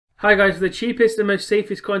Hi guys, for the cheapest and most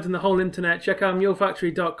safest coins on the whole internet, check out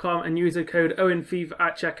mulefactory.com and use the code OWNFIFA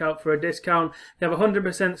at checkout for a discount. They have a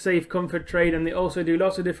 100% safe comfort trade, and they also do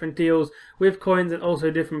lots of different deals with coins and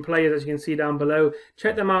also different players, as you can see down below.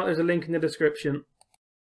 Check them out, there's a link in the description.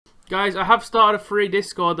 Guys, I have started a free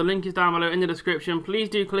Discord. The link is down below in the description. Please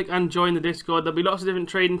do click and join the Discord. There'll be lots of different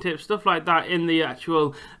trading tips, stuff like that in the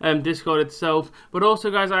actual Discord itself. But also,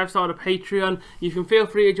 guys, I have started a Patreon. You can feel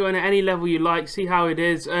free to join at any level you like, see how it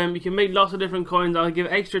is. You can make lots of different coins. I'll give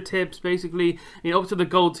extra tips, basically, up to the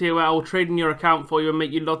gold tier, where I'll trade in your account for you and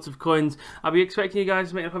make you lots of coins. I'll be expecting you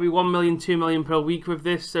guys to make probably 1 million, 2 million per week with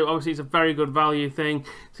this. So obviously, it's a very good value thing.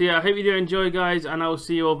 So yeah, I hope you do enjoy, guys, and I will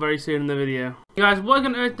see you all very soon in the video. Guys,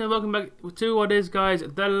 welcome back to what is, guys,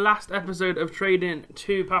 the last episode of trading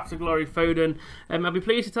to Path to Glory Foden. I'll be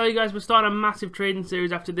pleased to tell you guys we're starting a massive trading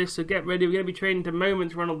series after this, so get ready. We're going to be trading to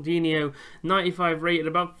Moments RONALDINHO, 95 rated,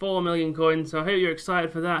 about 4 million coins, so I hope you're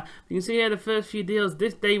excited for that. You can see here the first few deals.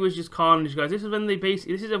 This day was just carnage, guys. This is when they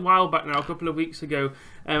basically, this is a while back now, a couple of weeks ago.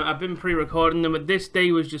 I've been pre-recording them, but this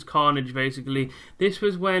day was just carnage, basically. This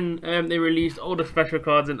was when they released all the special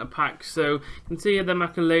cards into packs. So you can see here the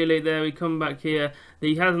Makalele there. We come back here.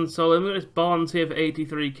 He hasn't sold him. Look at this Barnes here for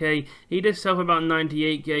 83k. He does sell for about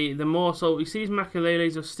 98k. The more sold, we see these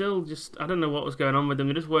Makaleles are still just, I don't know what was going on with them.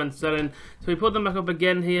 They just weren't selling. So we put them back up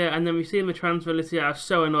again here, and then we see them the transfer list here. I was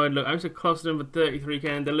so annoyed. Look, I used to cluster them for 33k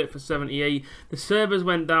and they're lit for 78. The servers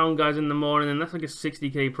went down, guys, in the morning, and that's like a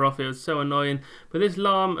 60k profit. It was so annoying. But this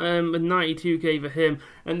Lam with 92k for him,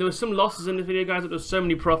 and there was some losses in this video, guys, but there was so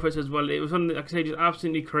many profits as well. It was something, like I say, just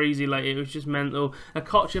absolutely crazy. Like, it was just mental. A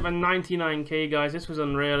Kocha for 99k, guys. This was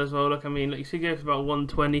unreal as well. Look, I mean, like, you see, it goes about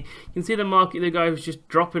 120. You can see the market, the guy was just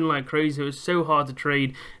dropping like crazy. It was so hard to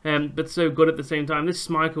trade, but so good at the same time. This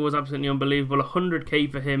Smichael was absolutely unbelievable.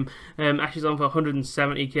 100k for him. Ashes on for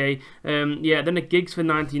 170k. Yeah, then the Gigs for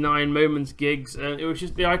 99. Moments Gigs. It was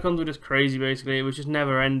just, the icons were just crazy. Basically, it was just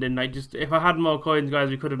never ending. Like, just, if I had more coins, guys,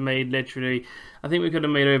 we could have made literally, I think we could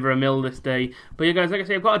have made over a mil this day. But yeah, guys, like I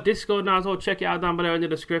say, I've got a Discord now, so check it out down below in the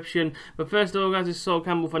description. But first of all, guys, this is Saul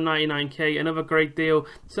Campbell for 99k, another great deal.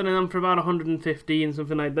 Selling them for about 115,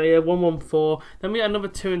 something like that. Yeah, 114. Then we got another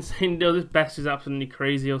 2 insane deals. This best is absolutely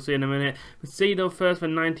crazy. You'll see in a minute. But Cedo first for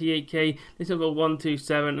 98k. This one for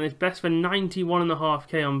 127, and it's best for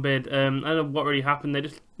 91.5k on bid. I don't know what really happened. They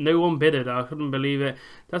just, no one bidded. I couldn't believe it.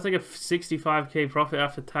 That's like a 65k profit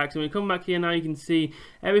after tax. And we come back here now, you can see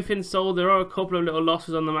everything sold. There are a couple of little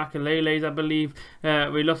losses on the Makaleles, I believe.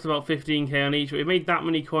 We lost about 15k on each, but we made that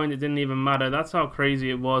many coins, it didn't even matter. That's how crazy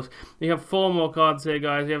it was. We have 4 more cards here,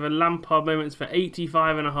 guys. We have a Lampard Moments for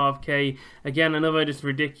 85.5k. Again, another just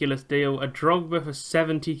ridiculous deal. A Drogba for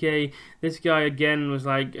 70k. This guy again was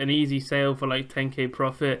like an easy sale for like 10k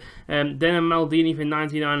profit. Then a Maldini for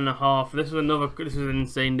 99.5. This was an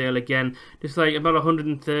insane deal again. Just like about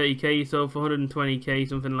 130k, so for 120k,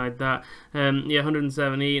 something like that. Yeah,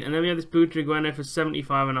 117. And then we have this Butriguena for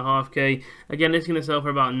 75.5k. Again, this is going to sell for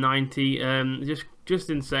about 90.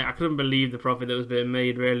 Just insane. I couldn't believe the profit that was being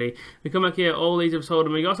made, really. We come back here, all these have sold,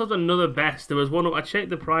 and we got ourselves another best. There was one, I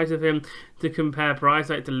checked the price of him to compare price,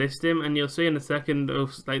 like to list him, and you'll see in a second, they'll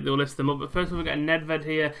list them up. But first of all, we got a Nedved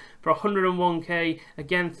here for 101k,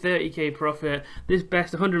 again 30k profit. This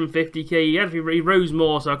best 150k. He rose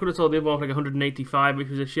more, so I could have sold the other one for like 185, which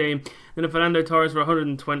was a shame. Then a Fernando Torres for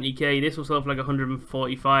 120k. This will sell for like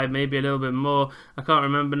 145, maybe a little bit more. I can't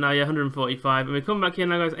remember now. Yeah, 145. And we come back here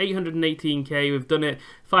now, guys. 818k. We've done it.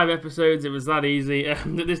 5 episodes. It was that easy.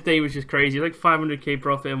 This day was just crazy. Like 500k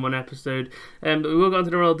profit in 1 episode. But we will go on to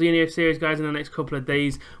the Ronaldinho series, guys, in the next couple of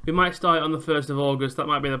days. We might start on the 1st of August. That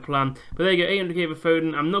might be the plan. But there you go. 800k for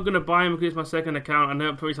Foden. I'm not going to buy him because it's my second account. I know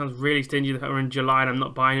it probably sounds really stingy that we're in July and I'm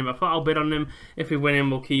not buying him. I thought I'll bid on him. If we win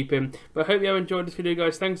him, we'll keep him. But I hope you have enjoyed this video,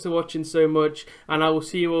 guys. Thanks for watching so much, and I will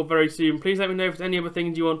see you all very soon. Please let me know if there's any other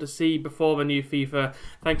things you want to see before the new FIFA.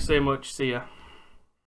 Thanks so much. See ya.